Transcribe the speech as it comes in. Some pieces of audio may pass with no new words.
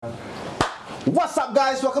What's up,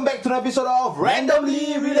 guys? Welcome back to an episode of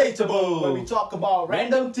Randomly Relatable, where we talk about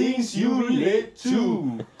random things you relate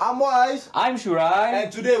to. I'm Wise. I'm Shurai.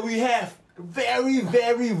 And today we have a very,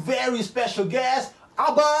 very, very special guest,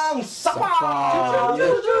 Abang Sapa.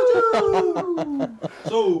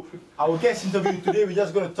 So, our guest interview today, we're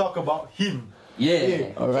just going to talk about him.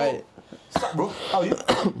 Yeah. Alright. So, what's up, bro? How are you?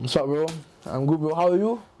 What's up, bro? I'm good, bro. How are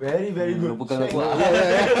you? Very, very good. Bukan Thank lupa.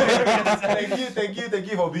 thank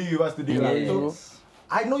you for being with us today. Yeah, So,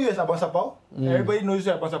 I know you as Abang Sapau. Everybody knows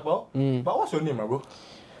you as Abang Sapau. But what's your name, bro?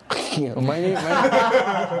 my name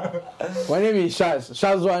is Shaz.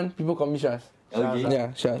 Shazwan. People call me Shaz. Okay.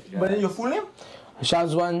 Yeah, Shaz. But then your full name?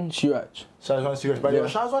 Shazwan Shiraj. Shazwan serious. But your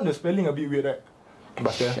Shazwan, the spelling a bit weird, right?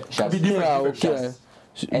 But a bit Okay lah, different. okay lah.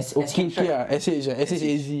 S- Okay lah.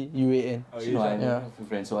 SHAZUAN. You know, I Yeah. have a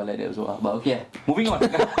friend so I like that also. But okay, moving on.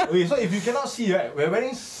 Okay, so if you cannot see, right, we're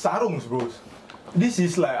wearing sarungs, bros. This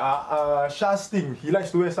is like Shaz thing. He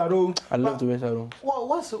likes to wear sarung. I love to wear sarung.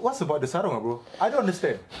 What's about the sarung, bro? I don't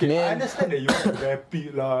understand. Okay, I Man. understand that you want to rap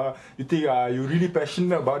it lah. You think you really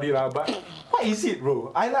passionate about it lah. But what is it,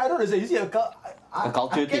 bro? I don't understand. Is it A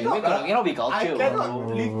culture thing. It cannot be culture. I cannot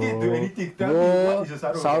bro. link it to anything. Tell me Bro, what is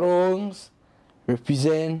a sarung? sarungs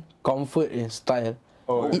represent comfort and style.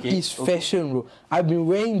 Oh, It okay, is fashion, bro. I've been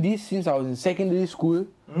wearing this since I was in secondary school.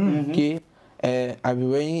 Okay, and I've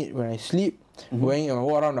been wearing it when I sleep, wearing it when I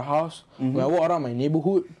walk around the house, when I walk around my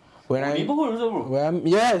neighborhood, when I Neighborhood also, bro. when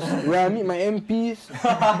I meet my MPs,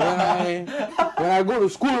 when I go to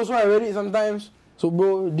school also I wear it sometimes. So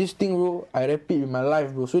bro, this thing, bro, I repeat with my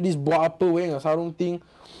life, bro. So this buat apa wearing a sarung thing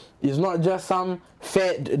is not just some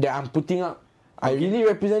fad that I'm putting up. I really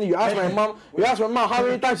represent it. You ask my mom how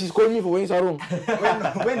many times she scolded me for wearing sarung.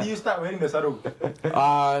 When do you start wearing the sarung?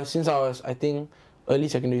 Since I was, I think, early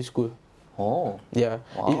secondary school. Oh. Yeah.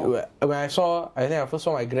 Wow. When I first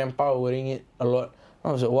saw my grandpa wearing it a lot,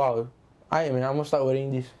 I was like, wow, I'm gonna start wearing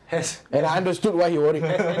this. And I understood why he wore it.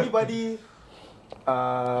 Has anybody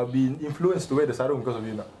been influenced to wear the sarung because of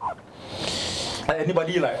you? Not? Like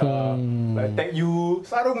anybody like tag you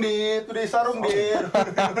sarung day today sarung day.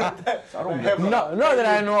 Sarung day. Not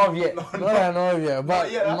that I know of yet. Not that I know of yet. But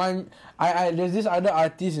Not yet, huh? there's this other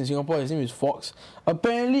artist in Singapore. His name is Fox.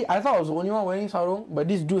 Apparently, I thought I was the only one wearing sarung, but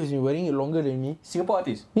this dude has been wearing it longer than me. Singapore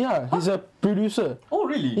artist. Yeah, he's a producer. Oh,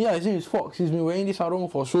 really? Yeah, his name is Fox. He's been wearing this sarung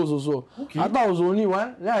for shows also. Okay. I thought I was the only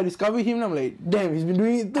one. Then I discovered him and I'm like, damn, he's been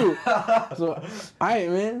doing it too. So, alright,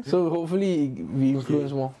 man. So hopefully we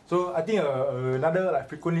influence more. So I think another like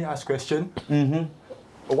frequently asked question. Why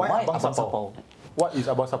Why Abang Abang Sapau? Sapau? What is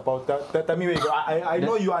Abang Sapau? Tell me where you go. I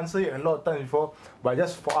know you answer it a lot of times before, but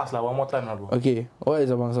just for us one more time, bro. Okay, what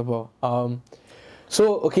is Abang Sapau?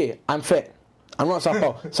 Okay, I'm fat. I'm not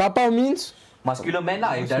Sapau. Sapau means Muscular man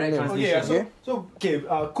lah, in direct Okay, translation.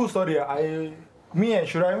 cool story. Me and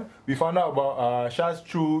Shuraim, we found out about Shaz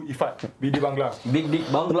through Ifat, BD Bangla. Big Dick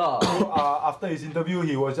Bangla. After his interview,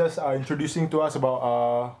 he was just introducing to us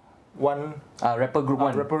about one Rapper group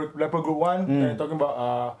one. rapper group one, and talking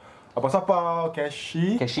about Abang Sapau,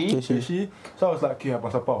 Kashi. So I was like, okay,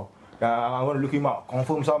 Abang Sapau. I'm gonna look him up.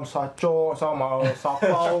 Confirm some Sacho, some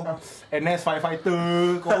Sapau, NS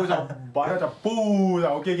firefighter. Kau macam badan macam poo.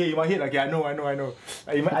 Okay, in my head, okay, I know. I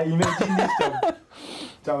imagine this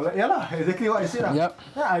macam like, yeah lah, exactly what I said lah. Yup.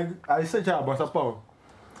 Then I search Abang Sapau.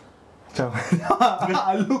 Macam,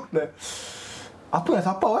 I look like, apa yang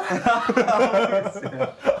Sapau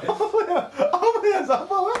Apa yang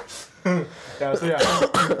Sapau Yeah, so yeah.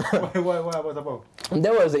 Why Abang Sapau?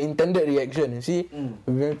 that was the intended reaction. You see,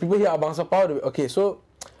 when people hear Abang Sapau, okay, so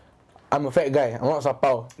I'm a fat guy. I'm not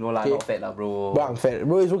Sapau. No lah, okay? not fat lah, bro. But I'm fat.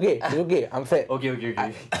 Bro, it's okay. It's okay. I'm fat. Okay.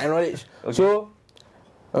 I acknowledge. So,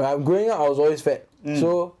 growing up, I was always fat.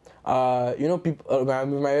 So, people,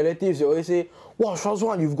 my relatives, they always say, wow,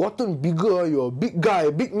 Shazwan, you've gotten bigger. You're a big guy,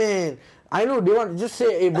 big man. I know they want to just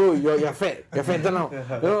say, hey bro, you're fat. You're fatter now.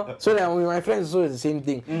 So that with my friends also it's the same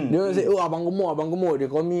thing. They don't say, oh Abang Gemuk. They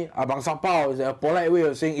call me Abang Sapau. It's a polite way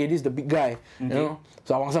of saying, hey, this is the big guy. You know?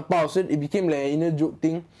 So Abang Sapau. So it became like an inner joke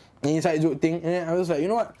thing, an inside joke thing. And then I was like, you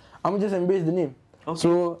know what? I'm just embrace the name. Okay.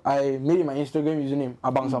 So I made it my Instagram username,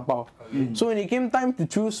 Abang Sapau. So when it came time to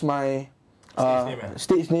choose my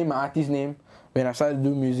stage name, my artist name, when I started to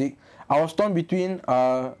do music, I was torn between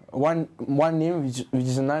one name which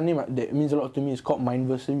is another name that means a lot to me. It's called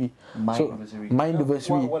Mindversary.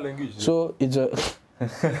 Mindversary. What language is it? So it's a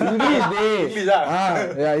English,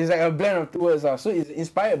 yeah, it's like a blend of two words. So it's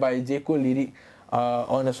inspired by J. Cole lyric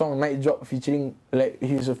on the song Night Job featuring, like,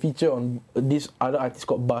 he's a feature on this other artist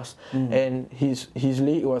called Bass, and his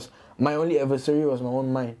lyric was, my only adversary was my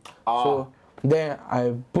own mind. So Then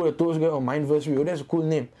I put a toast girl on Mindversary. Oh, that's a cool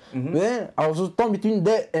name. But then I was torn between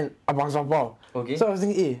that and Abang Sapau. Okay. So I was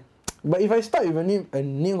thinking, but if I start with a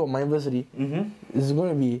name of Mindversary, it's going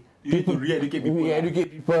to be You need to re-educate people.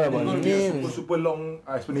 Re-educate people about the name. Super long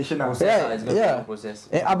explanation. Process, it's going to be a process.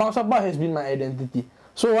 And Abang Sapau has been my identity.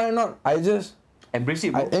 So why not? I just embrace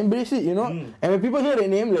it, bro. I embrace it, you know. And when people hear the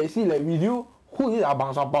name, like see, like with you, who is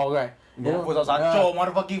Abang Sapau guy? You know, Sancho,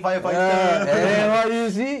 motherfucking firefighter. and then what you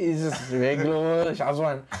see is just regular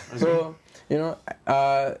Shazwan. So, you know,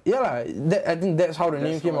 I think that's how the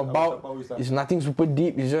name came about. It's nothing super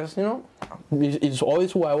deep. It's just, you know, it's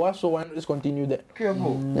always who I was. So why not just continue that? Okay,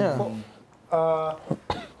 bro. Yeah.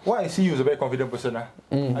 What I see you as a very confident person.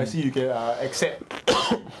 I see you can accept,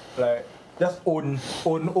 like, just own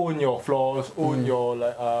your flaws, own your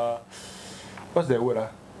like what's that word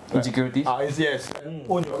Insecurities? Yes.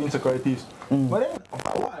 Own your insecurities. But then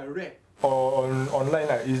what I read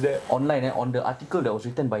online is that Online, on the article that was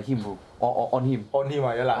written by him, bro. Or on him. on him,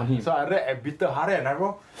 On him. So I read at Bitter Harian,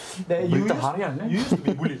 bro. That you used to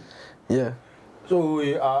be bullied. Yeah. So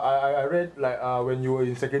I read like when you were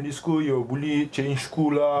in secondary school, you were bullied, changed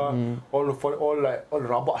school all the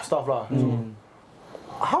rabak stuff lah. So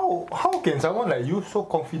how can someone like you so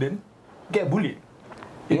confident get bullied?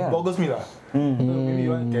 It boggles me lah. So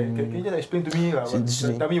maybe can you just explain to me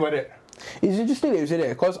tell me about that. It's interesting that you say that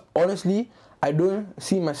because honestly, I don't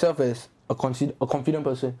see myself as a confident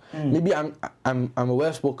person. Maybe I'm a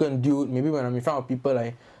well-spoken dude. Maybe when I'm in front of people,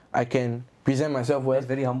 I can present myself well. That's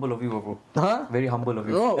very humble of you, bro. Huh? Very humble of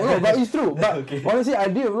you. No, but it's true. But Okay. honestly, I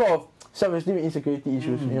deal with a lot of self-esteem and insecurity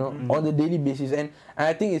issues, you know, on the daily basis, and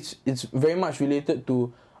I think it's very much related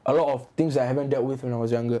to a lot of things that I haven't dealt with when I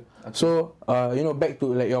was younger. Okay. So, you know, back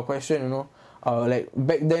to like your question, you know, like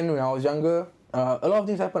back then when I was younger, a lot of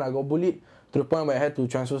things happened. I got bullied to the point where I had to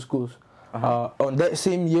transfer schools. On that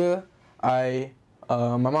same year, my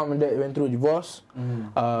mom and dad went through a divorce.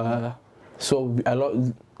 So a lot,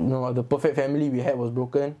 you know, the perfect family we had was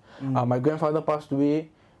broken. My grandfather passed away.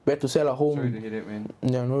 We had to sell our home. Sorry to hear that, man.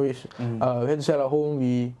 Yeah, no worries. We had to sell our home.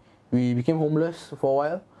 We became homeless for a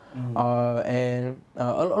while. And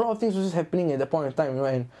a lot of things was just happening at that point in time, you know.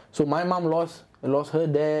 And so my mom lost her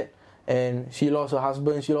dad, and she lost her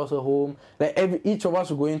husband. She lost her home. Like each of us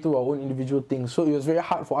were going through our own individual things. So it was very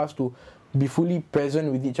hard for us to be fully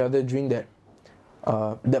present with each other during that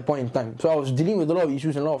point in time. So I was dealing with a lot of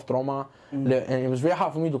issues and a lot of trauma, and it was very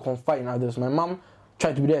hard for me to confide in others. My mom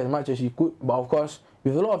tried to be there as much as she could, but of course,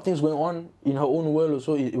 with a lot of things going on in her own world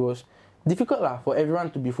also, it was difficult for everyone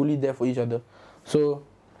to be fully there for each other. So,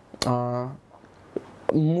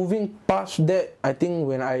 moving past that, I think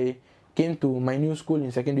when I came to my new school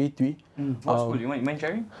in secondary 3. What school? You mind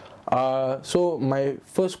sharing? So my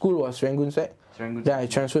first school was Serangoon Sec. Then I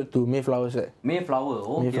transferred to Mayflower Sec. Mayflower.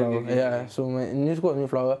 Oh, Mayflower. Okay. Yeah. So my new school was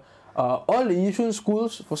Mayflower. All the Yishun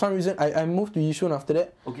schools, for some reason, I moved to Yishun after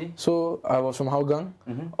that. Okay. So I was from Hougang.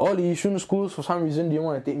 All the Yishun schools, for some reason, didn't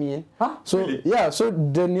want to take me in. Huh? So Really? yeah, so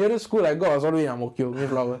the nearest school I got was all the way in Ang Mo Kio,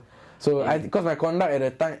 Mayflower. So because my conduct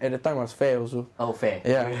at the time was fair also. Oh, fair.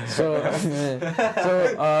 Yeah. So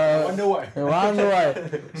Wonder why. wonder why.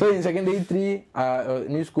 So in secondary 3,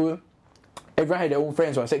 new school, everyone had their own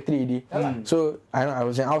friends. So Sec 3 already. So I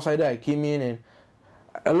was an outsider. I came in and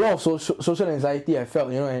a lot of social anxiety I felt,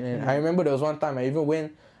 you know. And I remember there was one time I even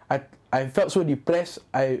went. I felt so depressed.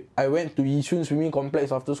 I went to Yishun swimming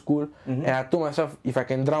complex after school, and I told myself if I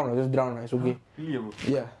can drown, I'll just drown. It's okay. Really, bro?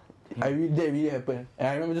 Yeah. That really happened. And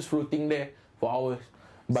I remember just floating there for hours.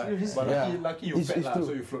 But lucky you It's fat lah, true.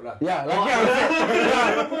 so you float lah. Yeah, lucky I'm fat.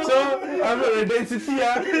 Yeah. So I'm not the density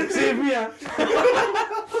save me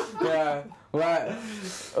Yeah. But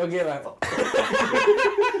okay lah.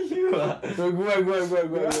 So go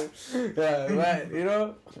on. Yeah, but you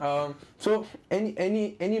know, so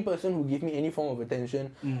any person who give me any form of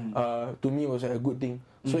attention, to me was a good thing.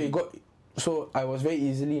 So I was very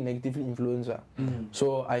easily negatively influenced.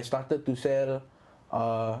 So I started to sell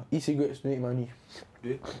e-cigarettes to make money.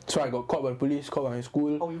 Okay. So I got caught by the police, caught by my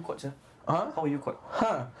school. How were you caught, sir? Huh? How were you caught?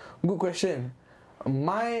 Good question.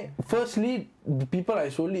 Firstly, the people I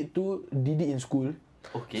sold it to did it in school.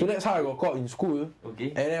 Okay. So that's how I got caught in school.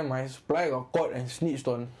 Okay. And then my supplier got caught and snitched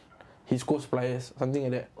on his co-suppliers, something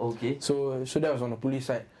like that. Okay. So that was on the police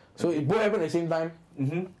side. So it both happened at the same time.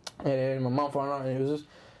 Mm-hmm. And then my mom found out, and it was just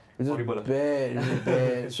Horrible. bad, really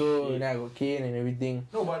bad. So then I got caned and everything.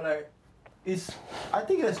 No, but like, I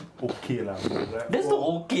think that's okay lah. Like, That's not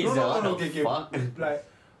okay, sir. What the okay. fuck? Like,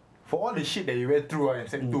 for all the shit that you went through in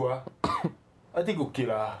Sec 2 I think okay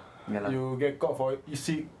lah. Yeah lah. You get caught for you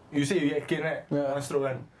say you get caned right? Yeah. 1 stroke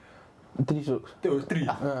kan? 3 strokes. That was 3.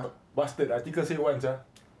 Bastard. Article say 1 sah.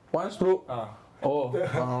 1 stroke. Oh.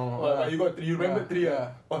 But you got 3. You remember 3?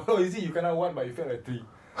 Yeah. Oh, is it you kena 1 but you felt like 3?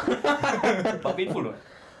 But painful, right?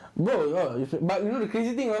 Bro, but you know the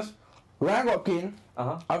crazy thing was, when I got caned,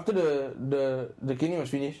 after the caning was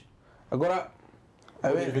finished, I got up.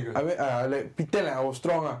 I went, like pretend like I was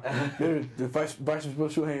strong. Then the vice principal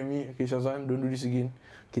shook hand at me. Okay, Shazwan, don't do this again.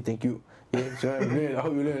 Okay, thank you. Yeah, so I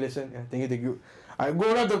hope you learn a lesson. Yeah, thank you. I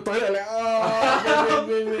go down to the toilet like,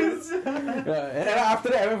 yeah, and then after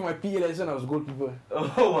that, I went for my PE lesson. I was goalkeeper.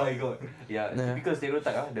 Oh my god. Yeah, typical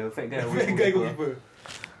stereotype. The fat guy. Fat guy goalkeeper.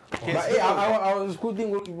 Okay, but I was school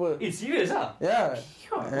team goalkeeper. It's serious, Yeah.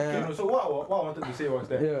 Okay, so what I wanted to say was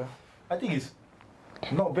that I think it's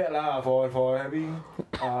not bad lah for having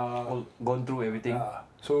gone through everything.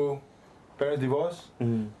 So parents divorce,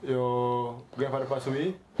 your grandfather passed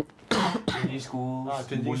away, Changing school,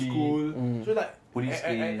 changing school. So like Police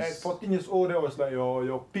at 14 years old, that was like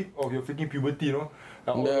your peak of your freaking puberty, you know.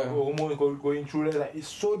 Like all the hormones going through that, like it's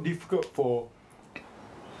so difficult for.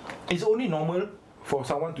 It's only normal for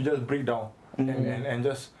someone to just break down and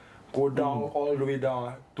just go down all the way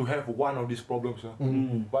down to have one of these problems,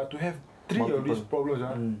 but to have 3 of these problems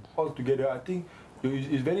all together, I think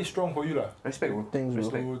it's very strong for you lah. Respect, bro. Thanks,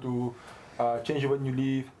 bro. To change when you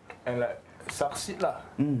live and like succeed lah.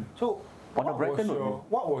 So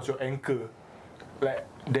what was your anchor like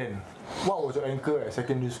then? What was your anchor at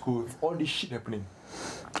secondary school? All this shit happening.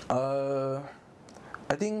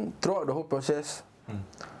 I think throughout the whole process,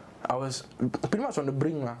 I was pretty much on the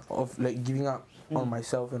brink of like giving up on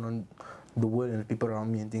myself and on the world and the people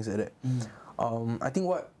around me and things like that. I think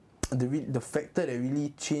what the factor that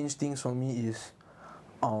really changed things for me is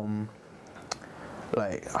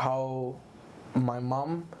like how my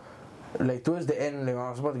mom, like towards the end, like when I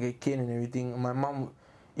was about to get caned and everything, my mom,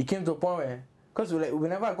 it came to a point where, cause like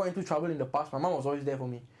whenever I got into trouble in the past, my mom was always there for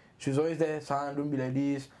me. She was always there, son, don't be like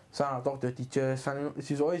this, son, I'll talk to the teacher, son,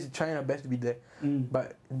 she's always trying her best to be there.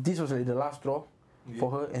 But this was like the last straw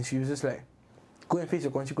for her, and she was just like, go and face the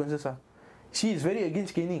consequences. She is very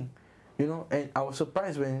against caning, you know, and I was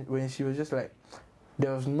surprised when she was just like,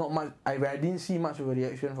 there was not much, I didn't see much of a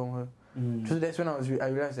reaction from her. So that's when I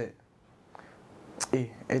realized that,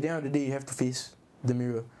 hey, at the end of the day, you have to face the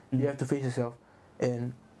mirror. You have to face yourself,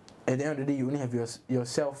 and at the end of the day, you only have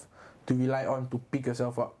yourself to rely on to pick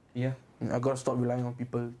yourself up. Yeah. I gotta stop relying on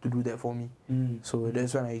people to do that for me. So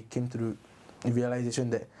that's when I came to the realization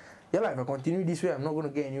that, if I continue this way, I'm not gonna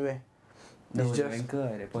get anywhere. That was your anchor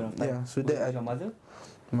at that point of time. Yeah. So was your mother?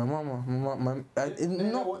 My mom, That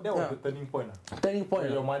was the turning point. Turning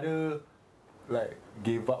point. Your mother like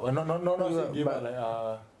gave up. Not say gave up,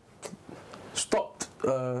 like stopped.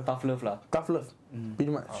 Tough love lah. Tough love.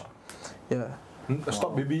 Pretty much. Yeah.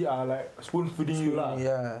 Stop baby like spoon feeding you lah.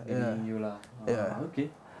 Yeah. Feeding you lah. Yeah. Okay.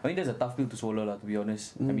 I mean, that's a tough pill to swallow lah, to be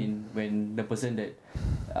honest. I mean, when the person that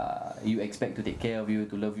you expect to take care of you,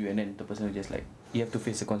 to love you, and then the person will just like, you have to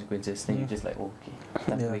face the consequences, then you're just like, oh, okay,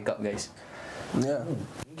 time to wake up, guys. Yeah.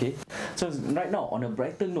 Okay. So right now, on a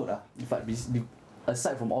brighter note,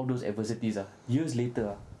 aside from all those adversities, years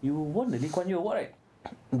later, you won the Lee Kuan Yew Award, right?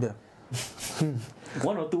 Yeah.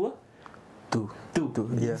 1 or 2?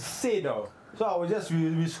 2. Yeah. Say though. So I was just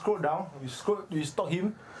we scrolled down, we stalked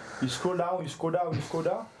him, we scroll down.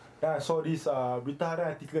 Then I saw this Berita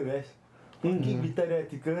Harian article, guys. Fucking Berita Harian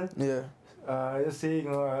article. Yeah. Just saying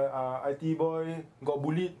IT boy got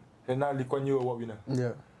bullied and now Lee Kuan Yew Award winner.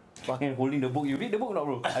 Yeah. Fucking holding the book. You read the book not,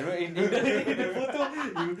 bro? I read in the photo.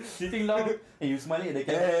 You sitting down and you smiling at the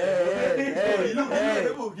camera. Hey, He look at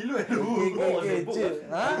the book. Okay, chill.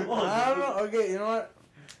 Okay, you know what?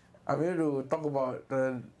 I'm here to talk about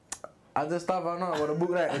the other stuff. I'm not about the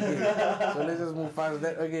book, right? Okay. So let's just move past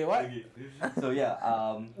that. Okay, what? Okay. So yeah,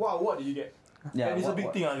 What did you get? yeah, and it's a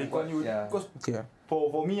big thing, Lee Kuan Yew. yeah. Because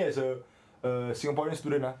for me as a Singaporean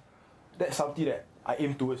student, that's something that I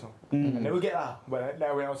aim towards. I never get but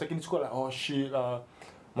like when I was secondary school, like, oh shit,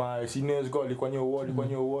 my seniors got Lee Kuan Yew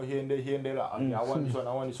Award, here and there lah. I want this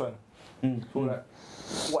one. So like,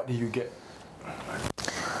 what did you get?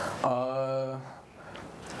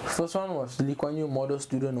 First one was Lee Kuan Yew Model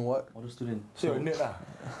Student Award. Model student. So you're a nerd lah.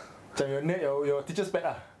 Macam your nerd, your teacher's pet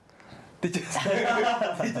lah. Teacher's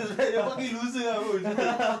pet, you're fucking loser lah, bro.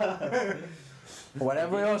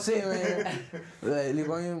 Whatever y'all say, man. Like Lee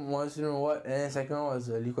Kuan Yew Model Student Award, and then second one was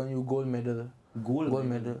Lee Kuan Yew Gold Medal. Gold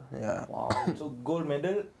medal. Yeah. Wow. So gold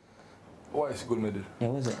medal. What is gold medal? Yeah,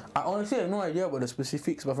 what's that? I honestly have no idea about the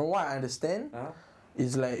specifics, but from what I understand,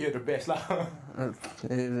 it's like You're the best lah. from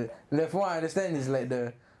what I understand, is like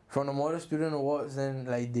from the Model Student Awards, then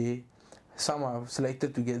like some are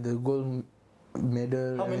selected to get the gold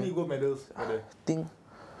medal. How many gold medals are there? I think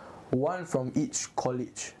one from each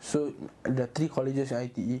college. So there are 3 colleges in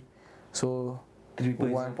ITE. So 3 people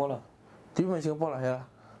in Singapore lah. 3 people in Singapore lah, yeah.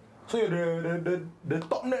 So you're the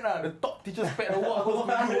top nerd lah, the top teacher's pet award goes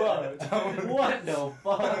to you lah. What the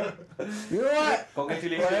fuck? You know what?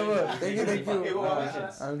 Congratulations. Whatever. Thank you.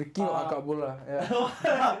 Congratulations. I'm the king of akak bola. Yeah.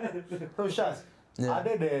 So Shaz, Yeah.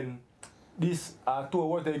 other than these 2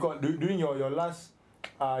 awards that you got during your last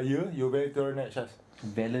year, you're valedictorian, Shaz.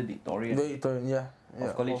 Valedictorian Victorian, yeah.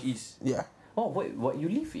 of College East. Yeah. Oh, what you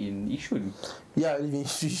live in Yishun? Yeah, I live in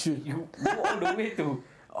Yishun. You go all the way to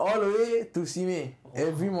All the way to Simei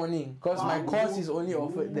every morning. Because my course is only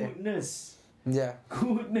offered there. Goodness. Yeah.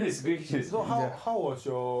 Goodness gracious. So how was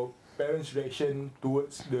your parents' reaction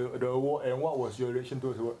towards the award, and what was your reaction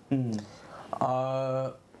towards the award?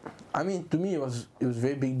 I mean, to me it was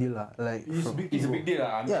very big deal lah. Like It's from- big It's a deal. big deal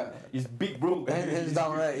lah. I mean, Yeah. It's big bro. hands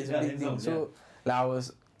down, right? It's a big hands thing. down, So like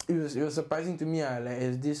it was surprising to me like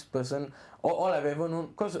as this person, all I've ever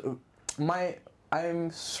known, because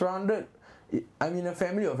I'm in a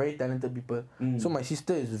family of very talented people. So my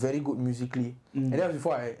sister is very good musically, and that was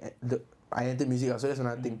before I entered music. So that's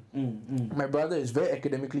another thing. My brother is very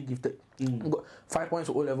academically gifted. Got 5 points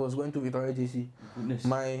for O levels, going to Victoria JC. Goodness.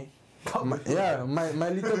 My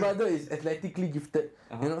little brother is athletically gifted.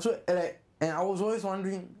 You know, so like, and I was always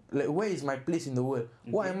wondering like, where is my place in the world?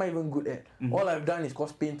 What am I even good at? All I've done is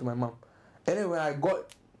cause pain to my mom. And then when I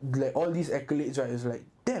got like all these accolades, right, it's like,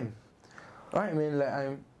 damn, alright, man, like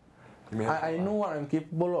I know what I'm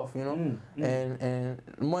capable of, you know, and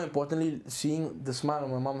more importantly, seeing the smile on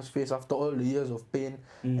my mom's face after all the years of pain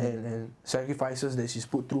and sacrifices that she's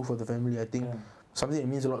put through for the family, I think something that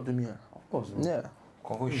means a lot to me. Of course. Yeah.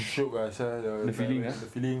 Confirm shook lah, the feeling, the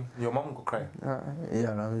feeling. Your mom could cry.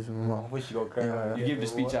 Yeah, lah, it's my mom. Confirm she got cry. Yeah. You gave the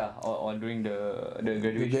speech on during the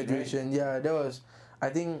graduation. The graduation, yeah, that was. I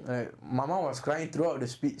think like my mom was crying throughout the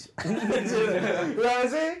speech. You know what I'm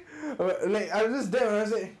saying? Like I was just there when I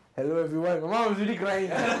say, "Hello everyone." My mom was really crying.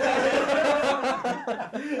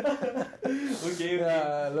 Okay.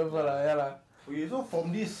 Yeah, love her lah, yeah lah. Okay, so from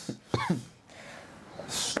this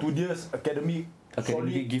studious academic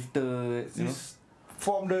Academically solid, gifted, you know. this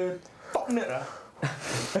from the top nerd lah.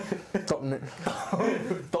 Top nerd.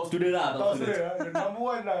 Top student lah. Top nerd lah. The number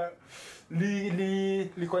one lah. Lee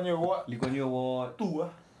Kuan Yew Award. Lee Kuan Yew Award. 2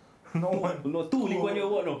 lah. No one. No, 2 Lee Kuan Yew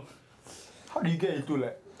Award no. How do you get into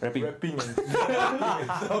like Rapping and stuff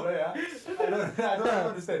like that? I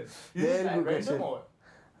don't understand. Is it Very like good random question. or what?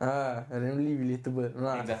 Randomly relatable.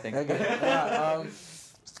 Nah. Exactly. Okay.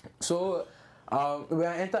 So, when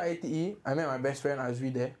I entered ITE, I met my best friend Azri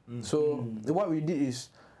there. So, what we did is,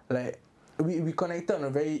 like, we connected on a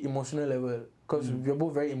very emotional level. Because we're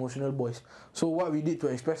both very emotional boys. So, what we did to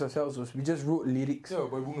express ourselves was we just wrote lyrics. So,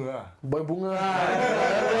 boy bunga lah. Boy Bunga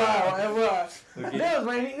lah, whatever lah. That was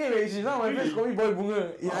my nickname actually. Now my friends call me Boy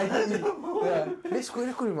Bunga in ITE. Yeah. Let's go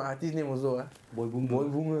with my artist name also. Boy Bunga. Boy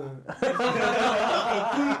Bunga.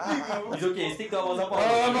 It's okay, stick to our support.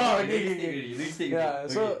 Oh, no, Really stick. Yeah,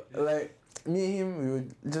 so like me and him, we would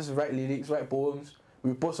just write lyrics, write poems.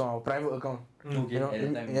 We post on our private account. Okay, You know, at the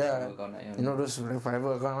time, yeah. account, You know those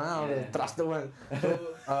private account, the trusted one. So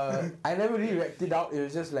I never really reacted out. It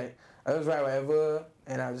was just like I just write whatever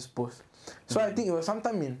and I just post. So I think it was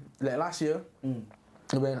sometime in like last year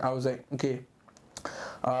when I was like, okay,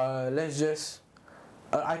 let's just.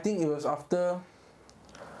 I think it was after.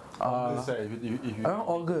 Around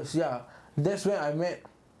August, yeah. That's when I met.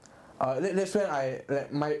 That's when I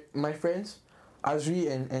like my friends, Azri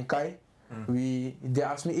and Kai. They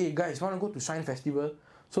asked me, hey guys, wanna go to Shine Festival?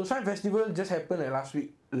 So Shine Festival just happened like last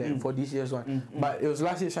week, like for this year's one. But it was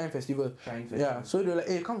last year's Shine Festival. Yeah. So they were like,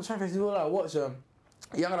 hey, come to Shine Festival lah, watch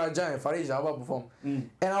Yang Raja and Farid Jabba perform.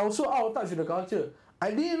 And I was so out of touch with the culture.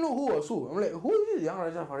 I didn't know who was who. I'm like, who is this Yang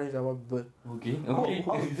Raja Farid Jabba people? Okay.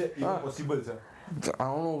 How is that even possible, sir? I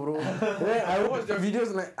don't know, bro. Then I watched the videos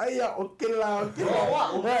and like, okay lah.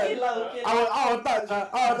 Okay lah. I was out of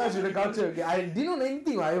touch with the culture. Okay, I didn't know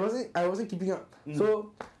anything. I wasn't keeping up.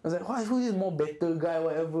 So I was like, who is this more better guy,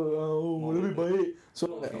 whatever? Lebih baik.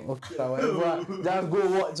 So like, okay lah, whatever. Just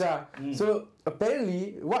go watch lah. So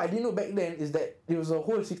apparently, what I didn't know back then is that it was a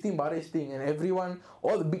whole 16 baris thing, and everyone,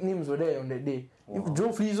 all the big names were there on that day. Wow.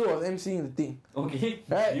 Joe Flizzo was emceeing the thing. Okay.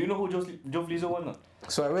 Right? Do you know who Joe Flizzo was not?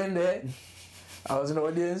 So I went there. I was in the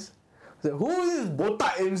audience. I said, who is this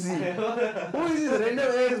botak MC? Who is this random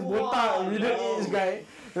ass botak middle age guy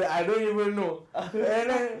that I don't even know? And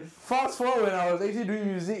then fast forward when I was actually doing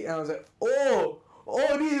music and I was like, oh,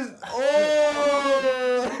 this,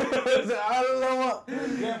 alamak.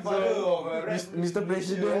 Mr.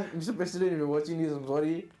 President, if you're watching this, I'm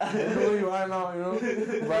sorry. I don't know who you are now, you know.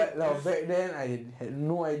 But back then, I had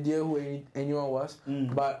no idea who anyone was.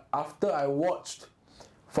 But after I watched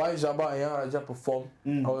Faiz Jabbar and Yang Raja perform,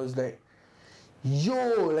 I was like,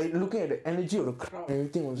 yo, like looking at the energy of the crowd and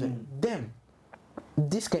everything, I was like, damn,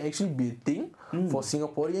 this can actually be a thing for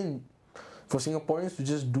Singaporeans to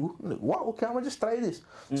just do. Like, wow, okay, I'm gonna just try this.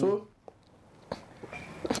 So,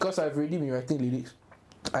 because I've already been writing lyrics,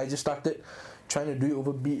 I just started trying to do it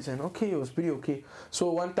over beats, and okay, it was pretty okay.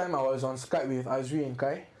 So one time I was on Skype with Azri and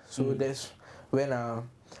Kai, so that's when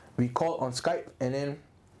we called on Skype, and then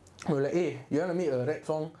we were like, hey, you wanna make a rap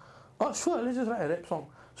song? Oh sure, let's just write a rap song.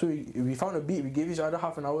 So we found a beat, we gave each other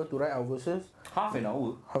half an hour to write our verses. Half an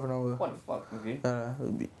hour? Half an hour. What the fuck? Okay.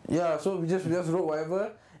 Yeah, so we just wrote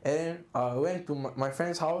whatever, and went to my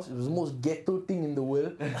friend's house. It was the most ghetto thing in the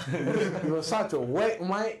world. It was such a whack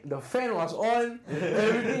mic. The fan was on.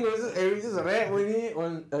 Everything was just rap only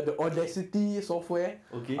on the Audacity software.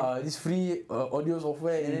 Okay. This free audio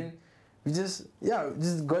software, and then we just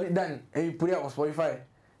got it done, and we put it up on Spotify,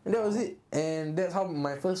 and that was it. And that's how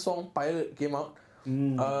my first song, Pilot, came out.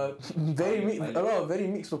 Very mixed, a lot of very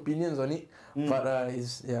mixed opinions on it, but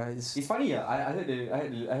it's funny. I heard the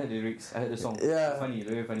lyrics. I heard the song. Yeah, it's funny,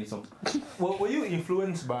 very funny song. Were you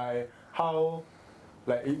influenced by how,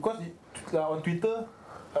 like, because on Twitter,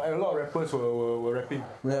 a lot of rappers were rapping.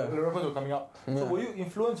 Yeah, the rappers were coming up. So were you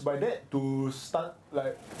influenced by that to start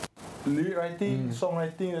like lyric writing,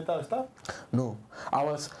 songwriting, that type of stuff? No, I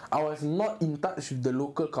was not in touch with the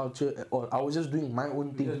local culture at all. I was just doing my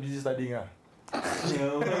own thing. Just busy studying,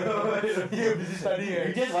 You're busy studying.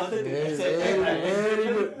 You just wanted to accept. Very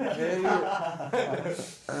good.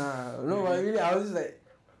 No, but really, I was just like,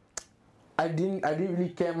 I didn't really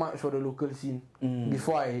care much for the local scene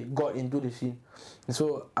before I got into the scene. And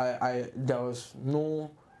so I there was no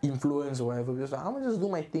influence or whatever. Because I'm gonna just do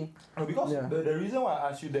my thing. No, because the reason why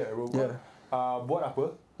I asked you that, bro, buat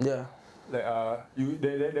apa? Yeah. Like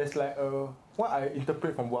there's like what I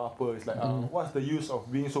interpret from buat apa is like what's the use of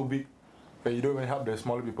being so big that you don't even help the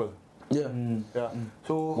smaller people? Yeah.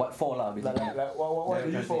 So what for lah, basically? Like what the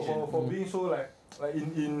use for being so like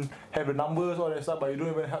in have the numbers all that stuff, but you don't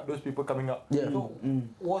even help those people coming up. Yeah. So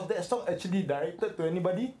was that song actually directed to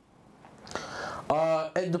anybody?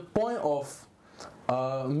 At the point of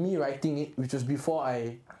me writing it, which was before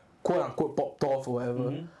I quote unquote popped off or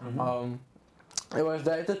whatever, it was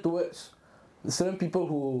directed towards certain people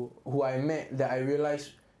who I met that I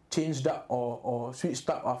realized changed up or switched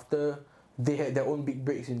up after they had their own big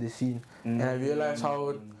breaks in the scene, and I realized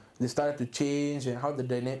how they started to change and how the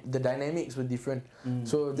dynamics were different.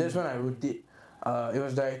 So that's when I wrote it. It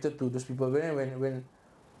was directed to those people. When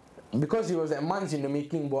because it was like months in the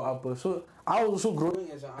making, buat apa. So I was also growing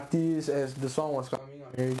as an artist as the song was coming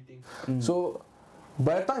out and everything. So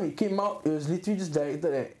by the time it came out, it was literally just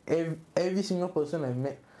directed at every single person I've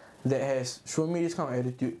met that has shown me this kind of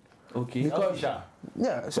attitude. Okay. Because so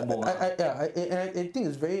I think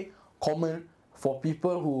it's very common for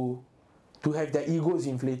people who to have their egos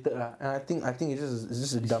inflated lah, and I think it's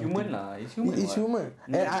just a dumb human thing. lah. It's human. It's human,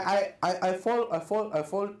 and I fall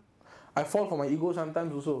for my ego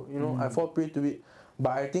sometimes also. You know, I fall prey to it.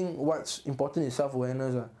 But I think what's important is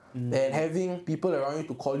self-awareness lah, and having people around you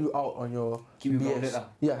to call you out on your keep you BS. grounded lah.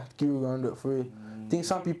 Yeah, keep you grounded for real. I think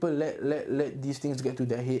some people let these things get to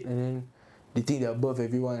their head, and then they think they're above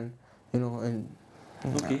everyone. You know, and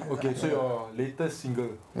Okay, so your latest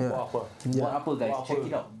single, Buat Apa? Buat Apa, guys? Buat Check Apa.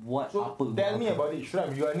 it out. Buat So Apa. tell me about it. Shram,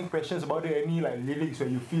 you got any questions about it? Any like lyrics where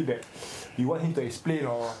you feel that you want him to explain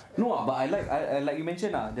or? No, but I like you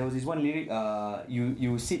mentioned there was this one lyric.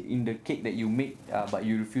 You sit in the cake that you made, but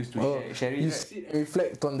you refuse to share it. You right? sit and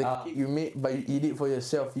reflect on the cake you made, but you eat it for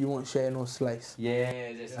yourself. You won't share no slice.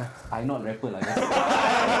 Yes. I'm not rapper lah.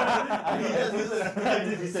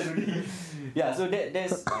 Yeah, so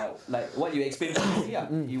that's like what you explained previously.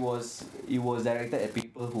 It was directed at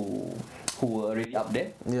people who were already up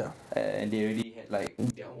there. Yeah. And they already had like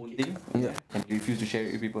their own thing. Yeah. And they refuse to share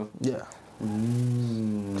it with people. Yeah.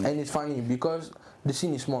 And it's funny because the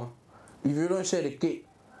scene is small. If you don't share the cake,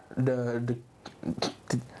 the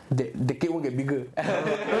cake won't get bigger.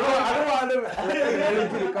 I don't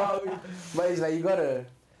know. But it's like you gotta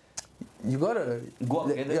go up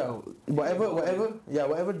together.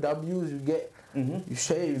 Whatever W's you get, you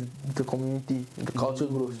share it with the community, the culture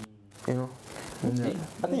grows. You know.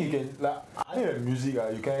 I think you can like I think like music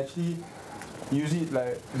you can actually use it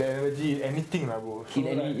like the energy in anything bro. So,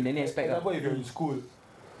 in any aspect. For example, if you're in school,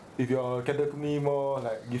 if your category more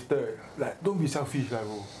like gifted, like don't be selfish like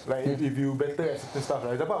bro. Like if you better at certain stuff,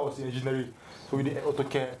 like example I was in engineering, so we did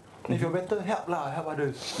AutoCAD. If you're better, help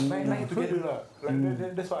others. Like together lah.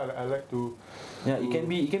 Like that's what I like to. Yeah, it can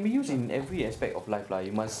be used in every aspect of life lah.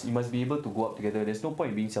 You must be able to go up together. There's no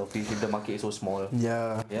point in being selfish if the market is so small.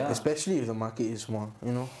 Yeah. Especially if the market is small,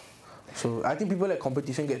 you know. So I think people let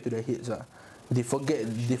competition get to their heads lah. They forget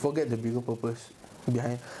the bigger purpose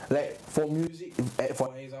behind. Like for music,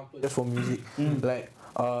 for example, just for music, like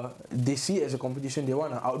they see it as a competition. They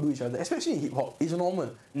wanna outdo each other, especially in hip hop. It's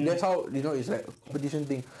normal. That's how it's like a competition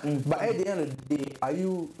thing. But at the end of the day, are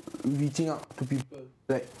you reaching out to people?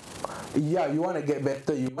 Like, yeah, you wanna get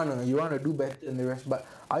better. You wanna do better than the rest. But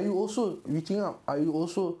are you also reaching out? Are you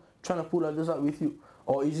also trying to pull others up with you,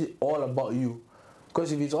 or is it all about you?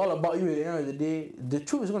 Because if it's all about you, at the end of the day, the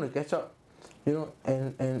truth is gonna catch up. You know,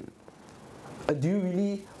 and do you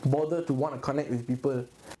really bother to want to connect with people?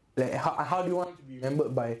 Like how do you want to be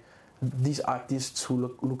remembered by these artists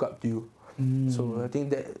who look up to you? So I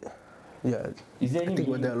think that, yeah. Is there I think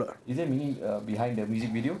about that a lot. Is there meaning behind the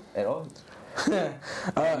music video at all?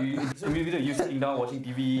 It's a music video, you sitting down watching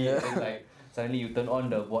TV and like suddenly you turn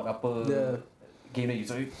on the buat apa game that you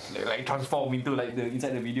saw, like transform into like the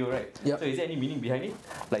inside the video, right? Yep. So is there any meaning behind it?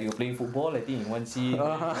 Like you're playing football, I think in one scene, you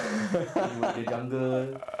were in the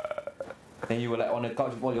jungle, then you were like on the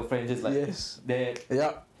couch with all your friends, just like that.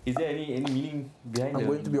 Yeah. Is there any meaning behind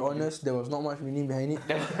I'm going to be honest, there was not much meaning behind it.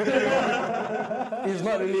 It's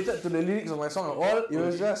not related to the lyrics of my song at all. It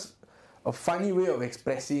was just a funny way of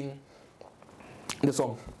expressing the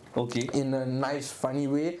song. Okay. In a nice, funny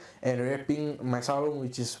way, and rapping my sarung,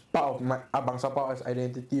 which is part of my Abang Sapao's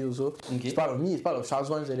identity also. Okay. It's part of me, it's part of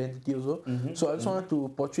Shazwan's identity also. So I just wanted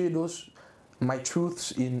to portray my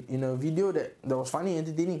truths in a video that was funny,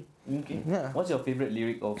 entertaining. Okay. Yeah. What's your favorite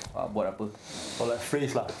lyric of buat apa? Or like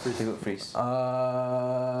phrase lah. Favorite phrase.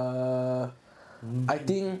 I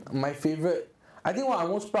think what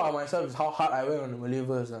I'm most proud of myself is how hard I went on the Malay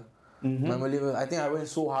verse. My Malay verse, I think I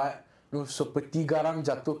went so hard. Seperti garam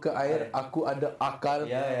jatuh ke air, aku ada akal.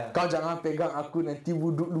 Kau jangan pegang aku, nanti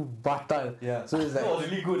wuduk lu batal. So it's like, that was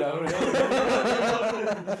really good.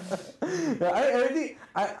 I think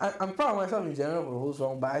I'm proud of myself in general for the whole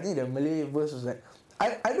song, but I think the Malay verse was like,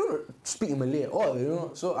 I don't speak Malay at all, you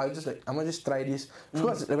know. So I just like, I'm gonna just try this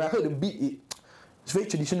because when I heard the beat, it's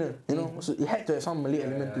very traditional, you know. So it had to have some Malay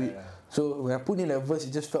element to it. So when I put in that verse,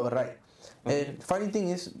 it just felt right. And funny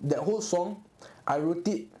thing is, that whole song, I wrote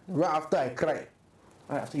it right after I cried.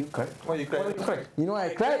 Right after you cried? Why you cried? You know why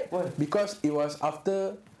I cried? Why? Because it was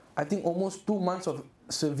after, I think, almost 2 months of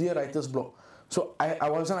severe writer's block. So I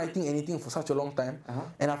wasn't writing anything for such a long time.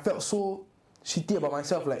 And I felt so shitty about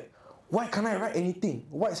myself, like, why can't I write anything?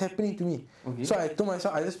 What is happening to me? Okay. So I told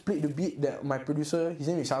myself, I just played the beat that my producer, his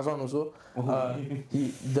name is Shazwan also.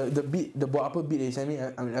 The beat, the buat apa beat that he sent me,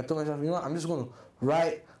 I told myself, you know what, I'm just going to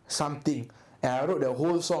write something. And I wrote the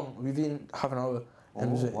whole song within half an hour.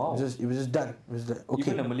 And it was just done. It was like,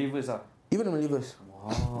 okay. Even the Malay verse? Even the Malay verse.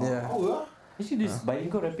 Wow. Yeah. Actually, this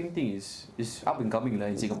bilingual rapping thing is up and coming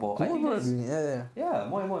in Singapore. I think more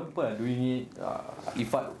and more people are doing it.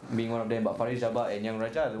 Ifat being one of them, but Faris Jabbar and Young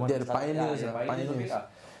Raja, the one They're the pioneers.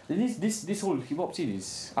 This whole hip hop scene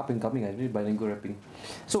is up and coming. I really bilingual rapping.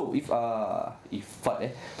 So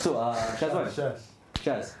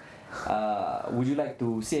Shaz, would you like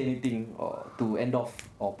to say anything or to end off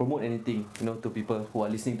or promote anything, to people who are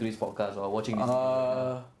listening to this podcast or watching this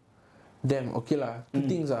video? Damn, okay lah. Two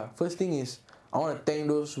things lah. First thing is, I want to thank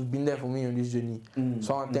those who've been there for me on this journey.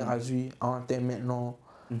 So I want to thank Azri, I want to thank Matt No.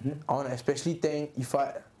 I want to especially thank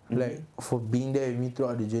Ifat, for being there with me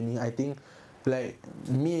throughout the journey. I think,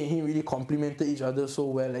 me and him really complemented each other so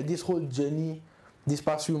well. Like this whole journey, these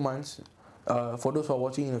past few months, for those who are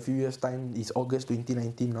watching in a few years' time, it's August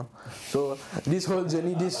 2019 now. So this whole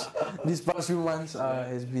journey, this past few months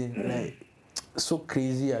has been so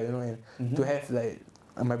crazy, and to have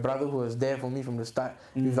my brother who was there for me from the start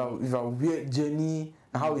with our weird journey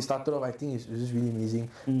and how we started off, I think it's just really amazing.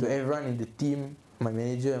 To everyone in the team, my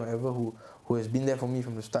manager and whatever who has been there for me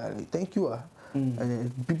from the start, thank you.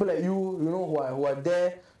 And people like you, who are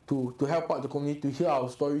there to help out the community, to hear our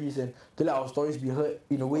stories and to let our stories be heard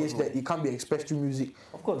in a ways that it can't be expressed through music.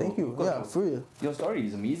 Of course. Thank you. Yeah, for real. Your story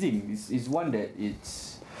is amazing. It's one that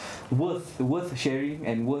it's worth sharing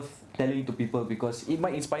and worth telling to people because it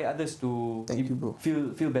might inspire others to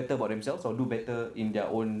feel better about themselves or do better in their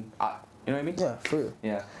own art. You know what I mean? Yeah, for real.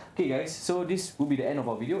 Yeah. Okay, guys. So this will be the end of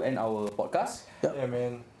our video and our podcast. Yeah,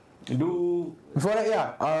 man. Before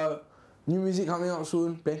that, new music coming out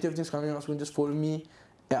soon. Plenty of things coming out soon. Just follow me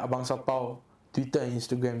at Abang Sapao Twitter and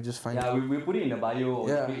Instagram, just find Yeah, out. we put it in the bio, or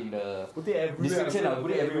Yeah. put it in the Put it everywhere. description. I'll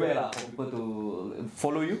put it everywhere lah for people to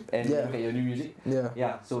follow you and Yeah. look at your new music. Yeah.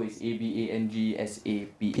 Yeah, so it's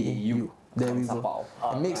ABANGSAPAU. There we go. Sapau.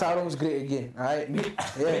 And make Sarong's great again. Alright. Make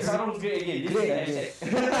Yes. Sarong's great again. This Great is the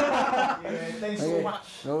hashtag. Yeah, thanks so Okay. much.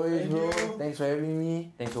 No worries, Thank bro. you. Thanks for having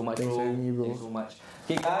me. Thanks so much, Thanks bro. for having me, bro. Thanks so much.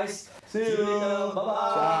 Okay, guys. See you. later. Bye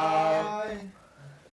bye. Ciao. Bye.